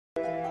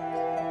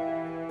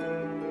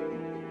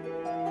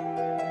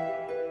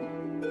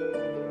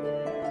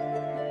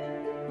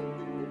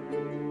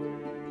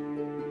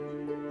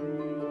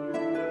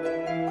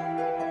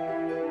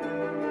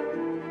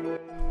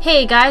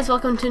Hey guys,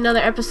 welcome to another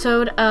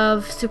episode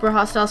of Super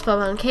Hostile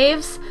Spellbound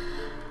Caves.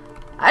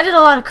 I did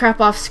a lot of crap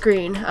off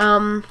screen.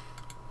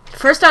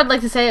 First I'd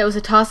like to say it was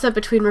a toss-up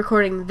between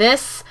recording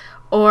this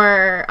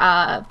or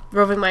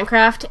Roving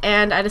Minecraft,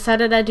 and I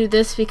decided I'd do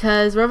this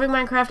because Roving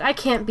Minecraft, I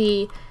can't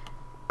be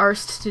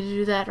arsed to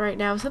do that right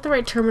now. Is that the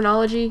right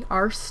terminology?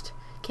 Arsed?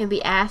 Can't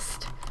be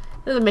asked?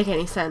 Doesn't make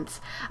any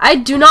sense. I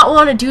do not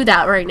want to do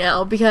that right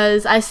now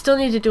because I still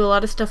need to do a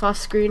lot of stuff off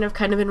screen. I've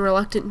kind of been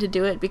reluctant to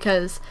do it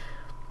because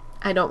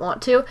I don't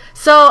want to.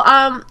 So,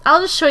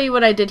 I'll just show you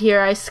what I did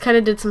here. I kind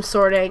of did some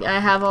sorting. I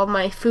have all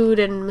my food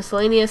and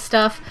miscellaneous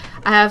stuff.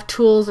 I have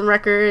tools and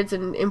records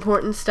and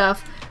important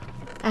stuff.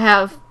 I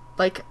have,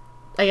 like,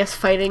 I guess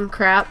fighting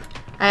crap.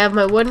 I have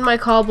my wood and my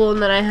cobble,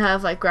 and then I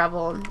have, like,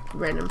 gravel and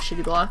random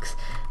shitty blocks.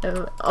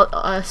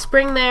 A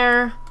spring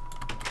there.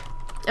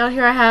 Out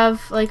here I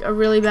have, like, a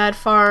really bad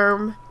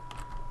farm.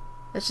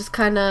 It's just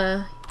kind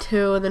of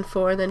 2 and then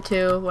 4 and then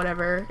 2,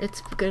 whatever.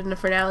 It's good enough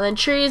for now. And then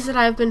trees that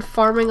I've been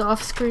farming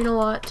off screen a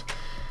lot.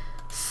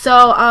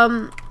 So,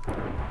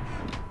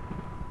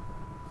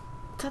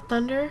 is that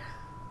thunder?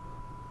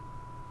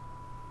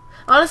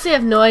 Honestly, I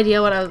have no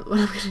idea what I'm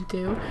gonna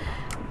do.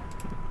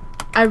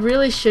 I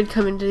really should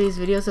come into these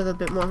videos with a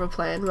bit more of a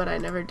plan, but I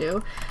never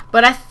do.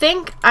 But I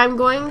think I'm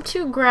going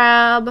to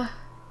grab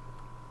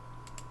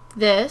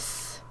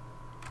this.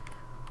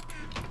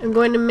 I'm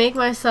going to make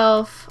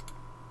myself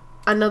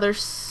another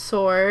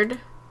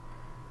sword,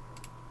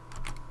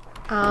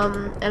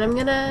 and I'm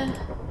gonna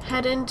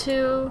head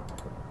into,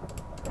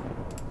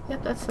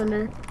 yep, that's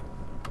thunder.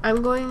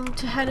 I'm going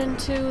to head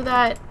into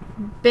that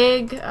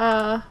big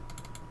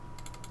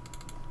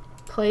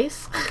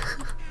place.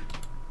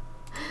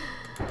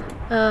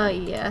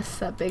 Yes,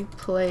 that big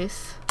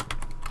place,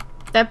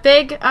 that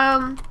big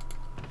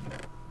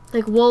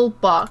like wool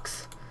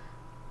box.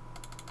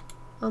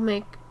 I'll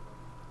make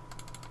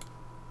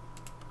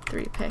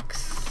 3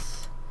 picks.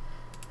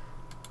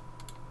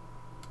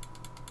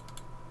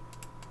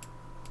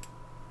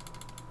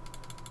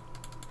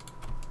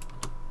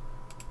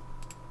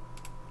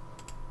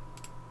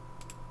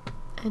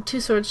 And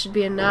 2 swords should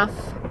be enough.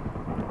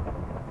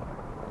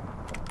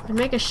 I'd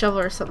make a shovel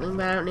or something,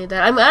 but I don't need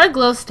that. I'm out of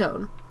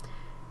glowstone,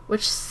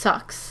 which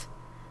sucks.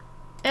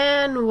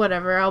 And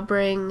whatever, I'll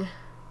bring...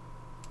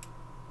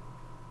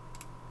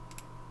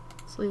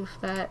 Let's leave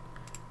that.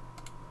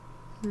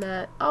 And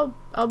that. I'll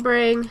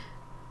bring...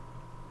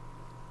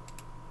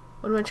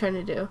 What am I trying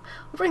to do?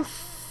 I'll bring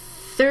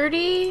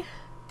 30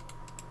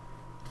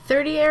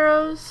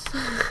 arrows?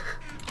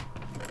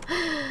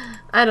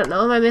 I don't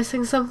know, am I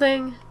missing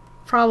something?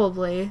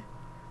 Probably.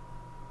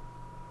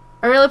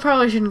 I really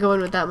probably shouldn't go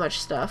in with that much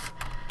stuff.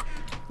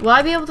 Will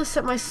I be able to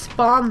set my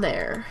spawn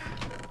there?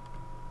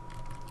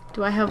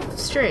 Do I have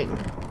string?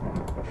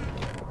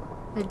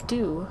 I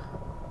do.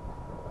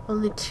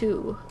 Only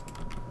 2.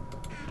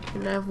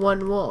 And I have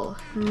 1 wool.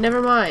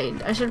 Never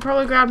mind. I should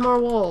probably grab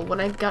more wool when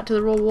I got to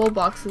the wool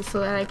boxes so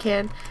that I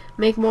can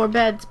make more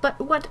beds. But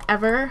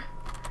whatever.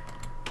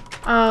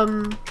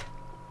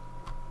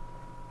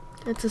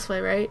 It's this way,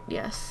 right?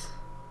 Yes.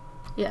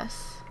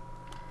 Yes.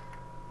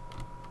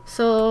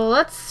 So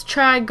let's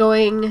try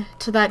going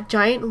to that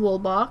giant wool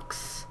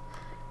box,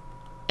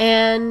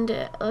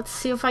 and let's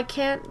see if I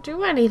can't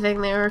do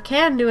anything there, or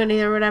can do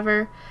anything, or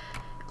whatever.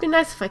 It'd be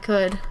nice if I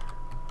could.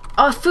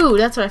 Oh, food!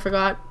 That's what I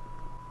forgot.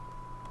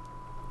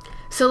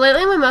 So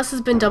lately my mouse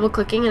has been double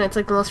clicking, and it's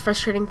like the most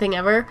frustrating thing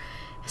ever.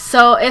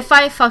 So if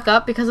I fuck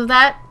up because of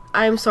that,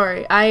 I'm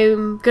sorry.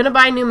 I'm gonna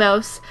buy a new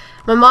mouse.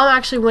 My mom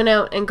actually went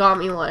out and got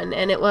me one,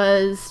 and it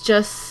was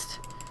just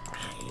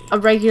a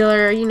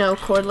regular, you know,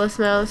 cordless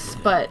mouse,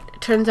 but it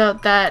turns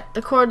out that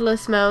the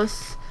cordless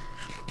mouse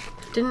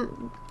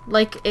didn't,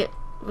 like, it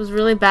was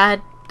really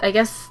bad, I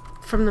guess,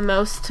 from the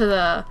mouse to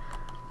the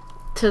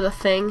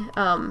thing,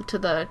 to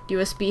the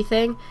USB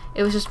thing.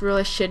 It was just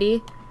really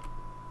shitty,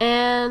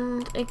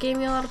 and it gave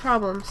me a lot of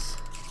problems.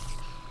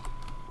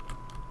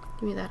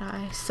 Give me that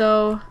eye.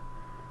 So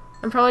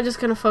I'm probably just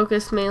gonna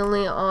focus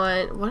mainly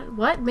on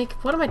what am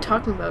I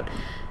talking about?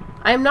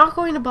 I am not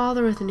going to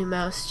bother with a new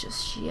mouse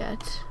just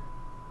yet.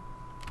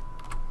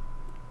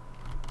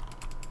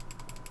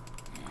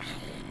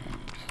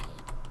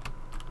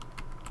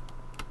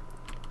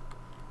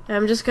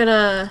 I'm just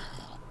gonna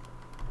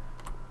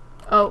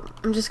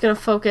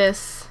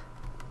focus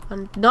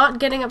on not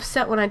getting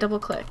upset when I double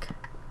click,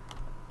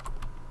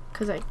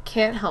 because I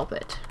can't help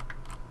it.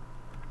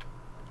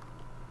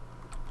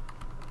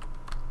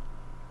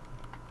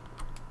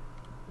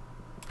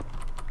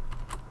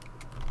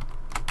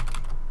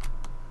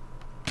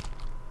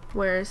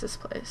 Where is this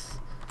place?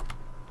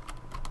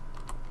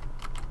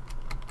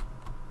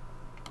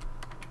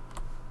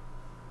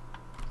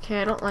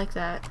 Okay, I don't like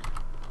that.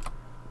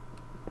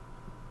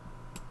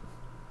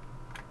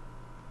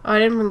 Oh, I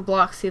didn't bring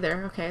blocks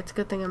either. Okay, it's a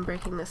good thing I'm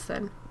breaking this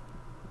then.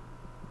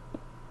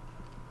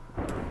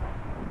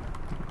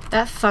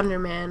 That thunder,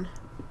 man.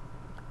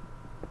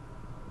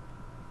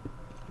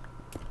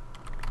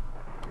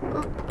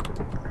 Oh.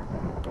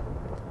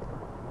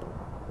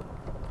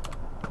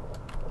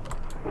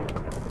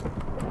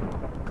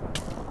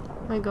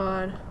 My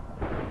god.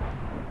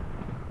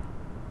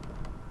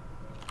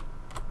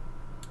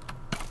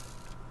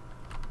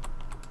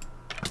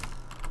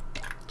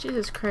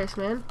 Jesus Christ,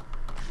 man.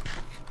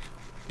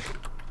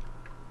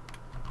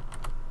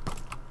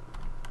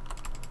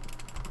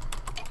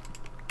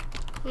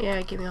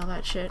 Yeah, give me all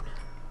that shit.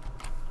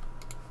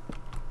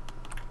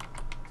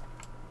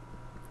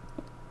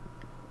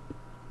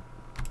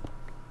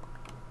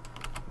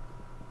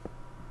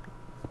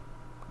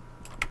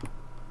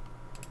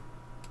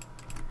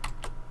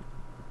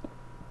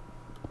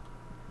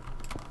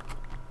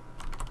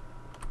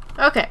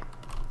 Okay.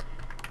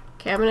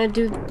 Okay, I'm gonna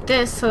do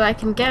this so that I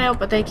can get out,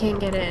 but they can't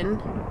get in.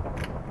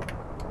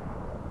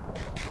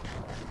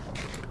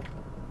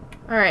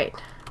 Alright.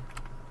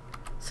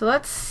 So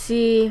let's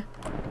see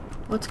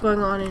what's going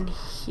on in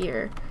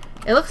here.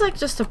 It looks like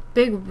just a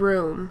big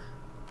room.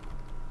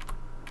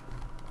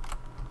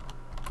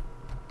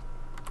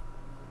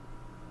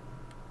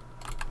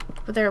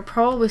 But there are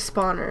probably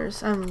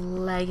spawners. I'm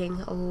lagging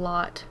a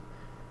lot.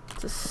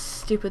 It's a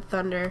stupid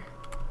thunder.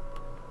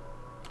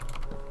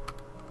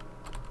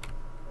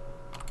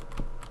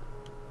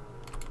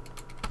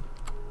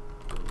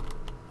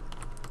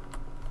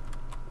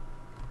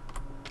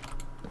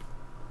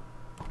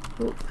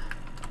 Oop.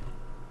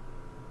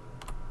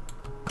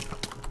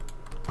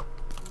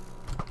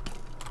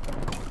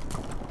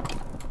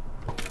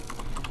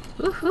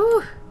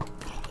 Woohoo!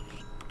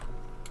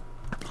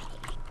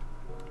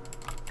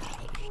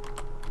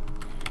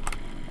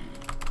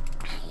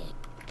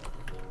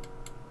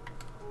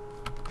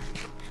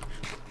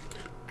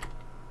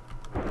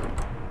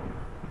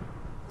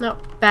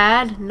 Not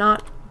bad,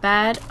 not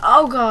bad.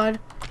 Oh god!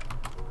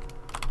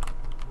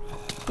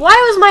 Why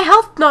was my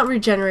health not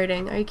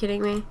regenerating? Are you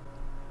kidding me?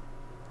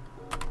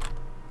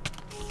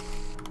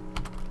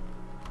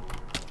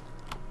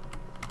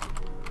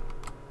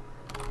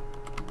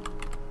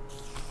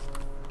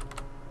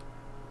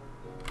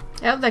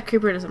 I hope that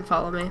creeper doesn't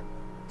follow me.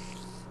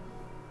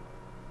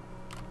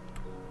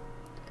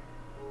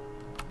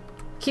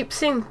 Keep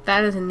seeing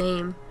that as a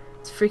name.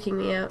 It's freaking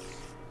me out.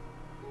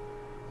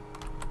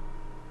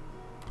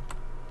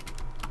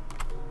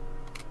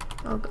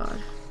 Oh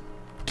god.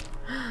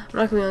 I'm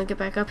not gonna be able to get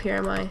back up here,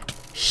 am I?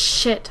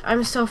 Shit,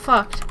 I'm so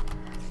fucked.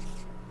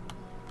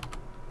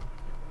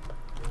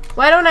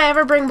 Why don't I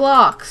ever bring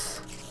blocks?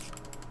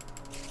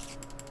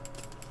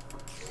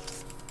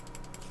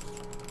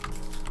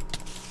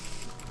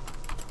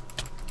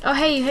 Oh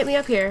hey, you hit me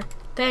up here.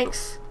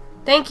 Thanks.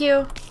 Thank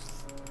you.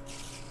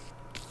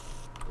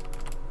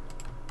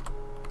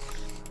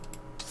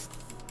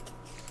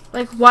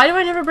 Like, why do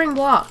I never bring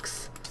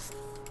blocks?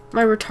 Am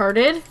I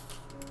retarded?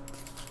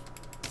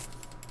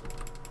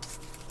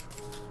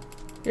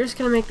 You're just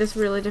gonna make this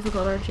really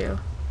difficult, aren't you?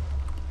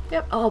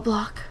 Yep, I'll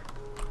block.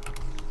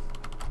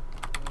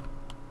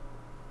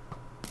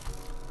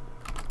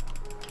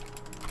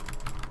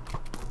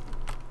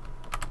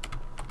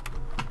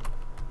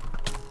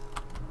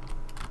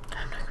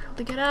 I'm not gonna be able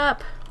to get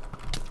up.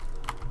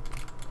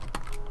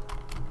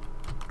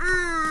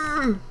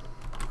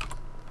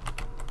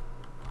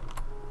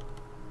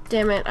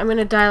 Damn it, I'm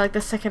gonna die like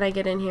the second I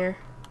get in here.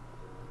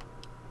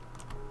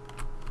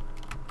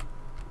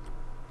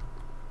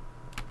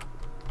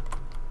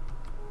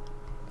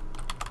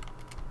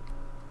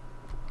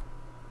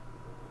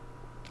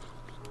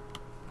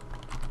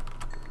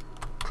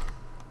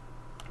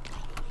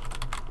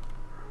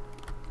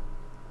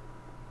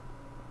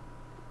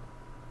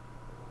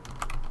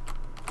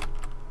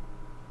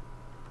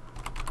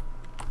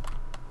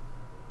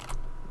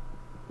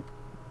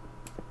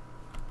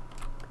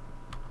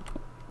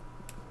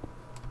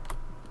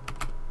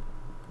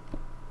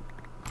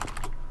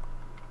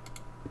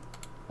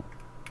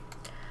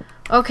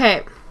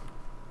 Okay.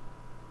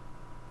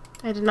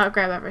 I did not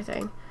grab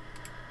everything.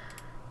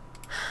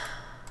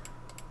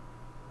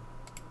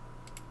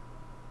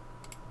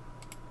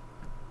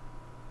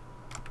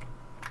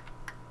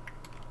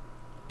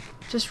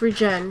 Just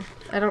regen.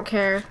 I don't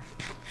care.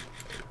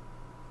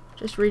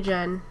 Just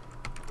regen.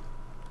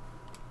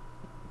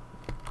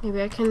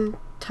 Maybe I can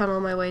tunnel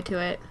my way to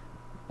it.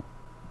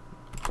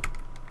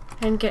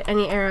 And get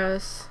any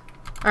arrows.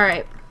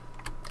 Alright.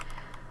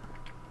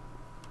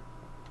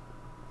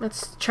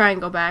 Let's try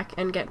and go back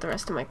and get the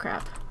rest of my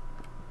crap.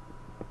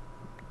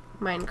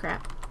 Mine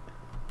crap.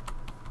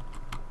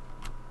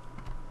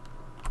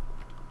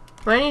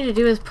 What I need to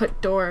do is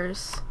put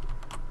doors.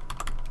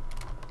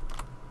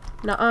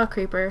 Nuh-uh,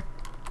 creeper.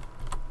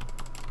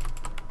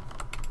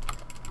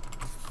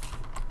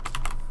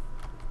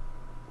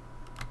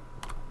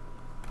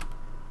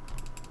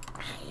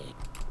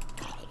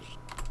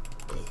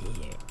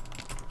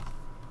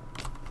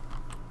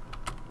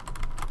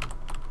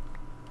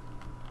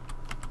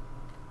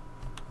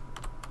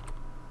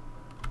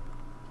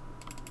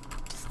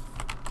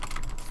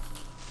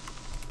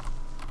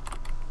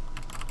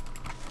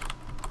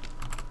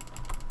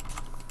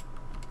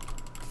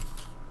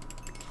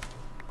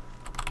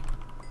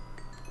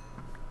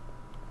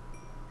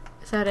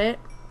 Is that it?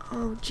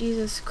 Oh,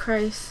 Jesus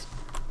Christ.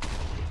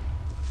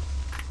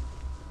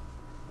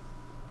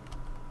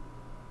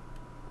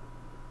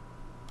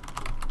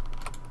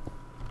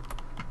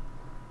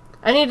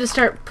 I need to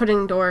start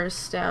putting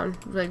doors down,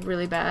 like,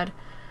 really bad.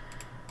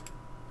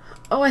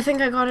 Oh, I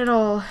think I got it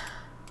all.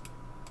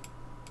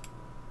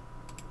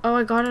 Oh,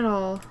 I got it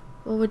all.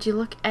 Well, would you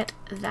look at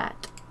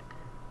that?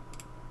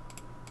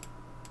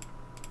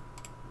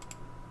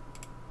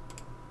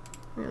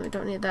 Really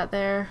don't need that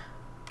there.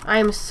 I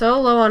am so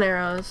low on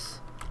arrows.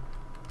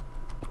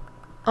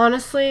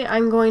 Honestly,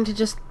 I'm going to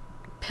just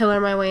pillar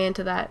my way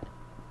into that.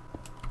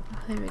 Oh,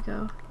 there we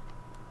go.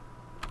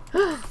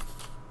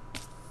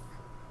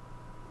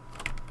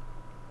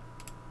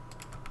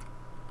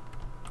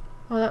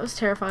 Oh, that was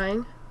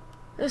terrifying.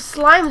 There's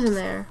slimes in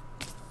there.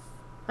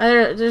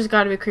 There's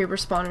gotta be creeper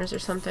spawners or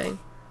something.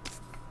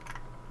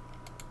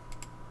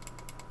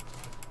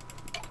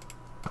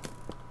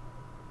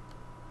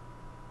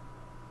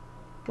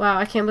 Wow,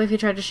 I can't believe he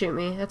tried to shoot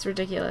me. That's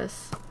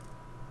ridiculous.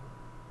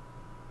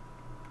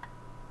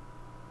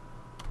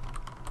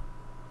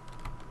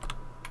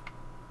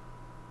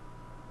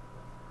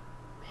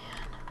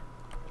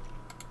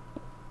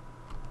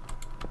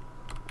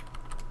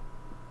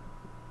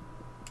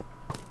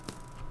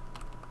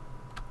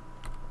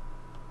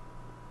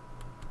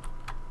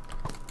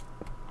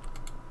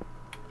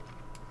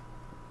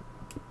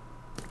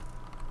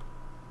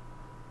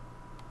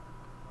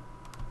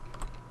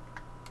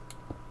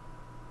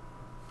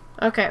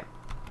 Okay.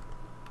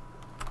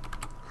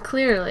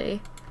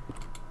 Clearly,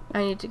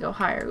 I need to go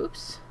higher.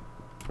 Oops.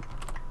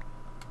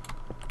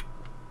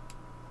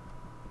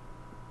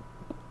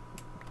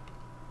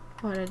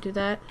 Why did I do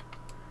that?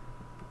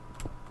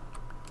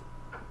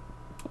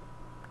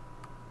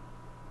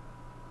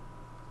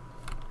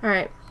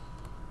 Alright.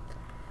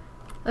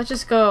 Let's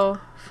just go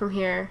from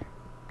here.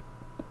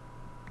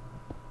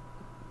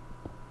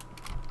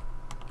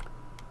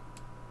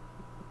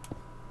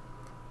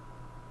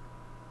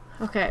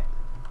 Okay.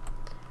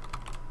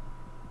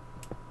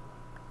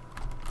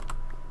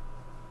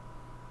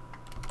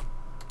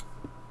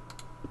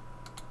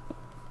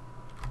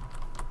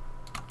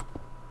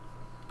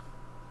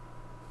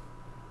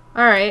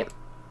 Alright.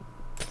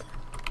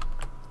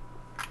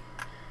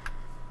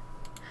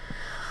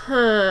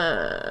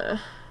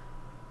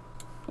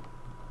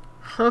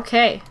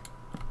 Okay.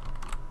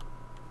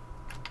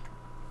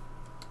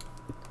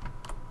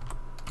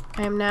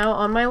 I am now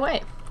on my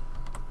way.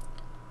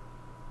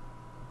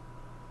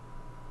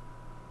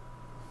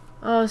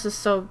 Oh, this is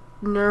so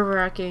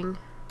nerve-wracking.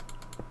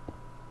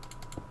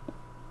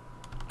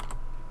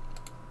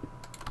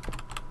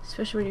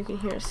 Especially when you can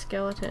hear a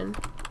skeleton.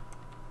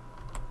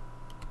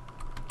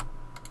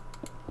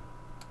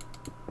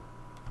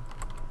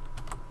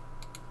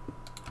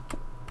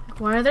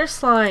 Why are there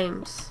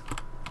slimes?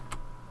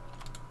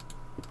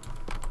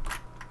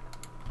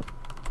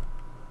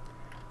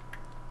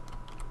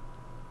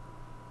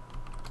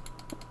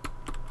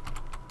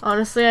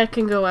 Honestly, I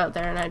can go out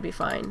there and I'd be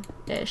fine.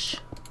 Ish.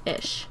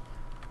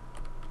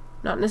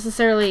 Not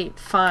necessarily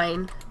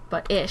fine,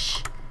 but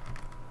ish.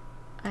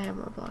 I have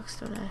more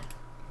blocks, don't I?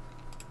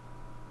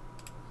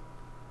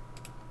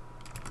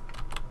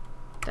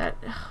 That,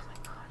 oh my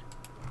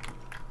god.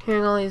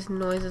 Hearing all these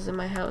noises in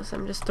my house,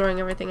 I'm just throwing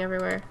everything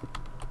everywhere.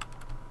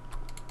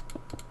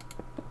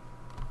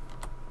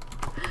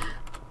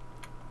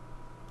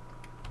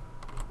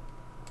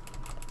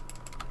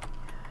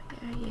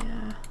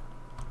 Yeah.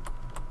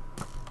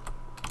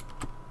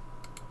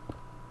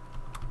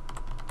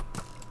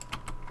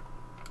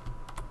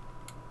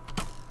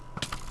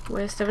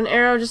 Waste of an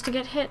arrow just to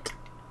get hit.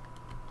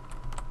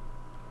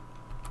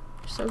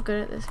 You're so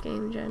good at this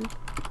game, Jen.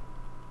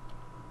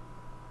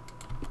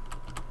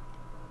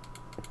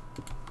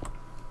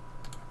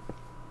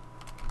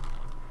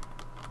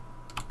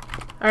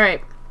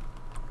 Alright.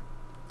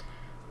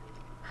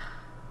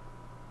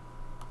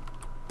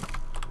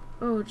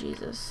 Oh,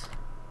 Jesus.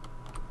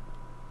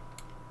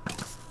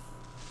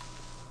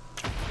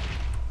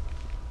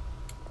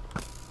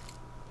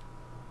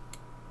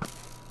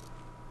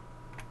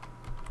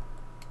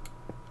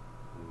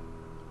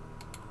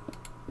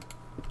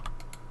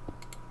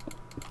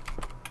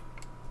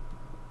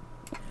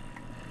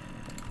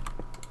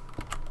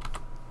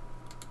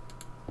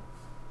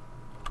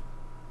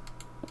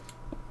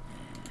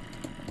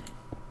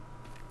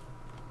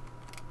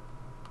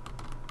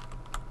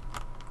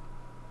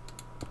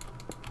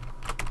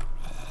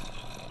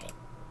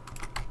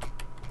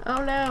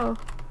 Oh no.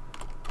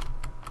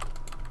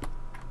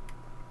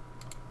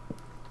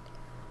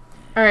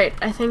 Alright,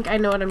 I think I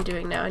know what I'm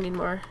doing now. I need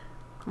more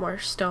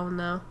stone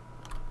though.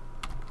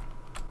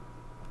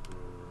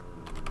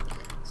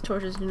 These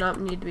torches do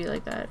not need to be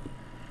like that.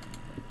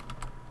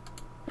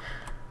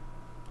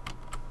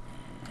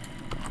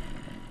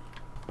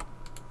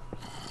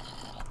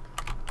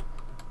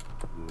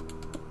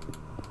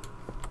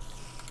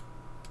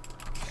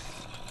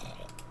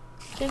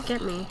 Can't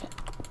get me.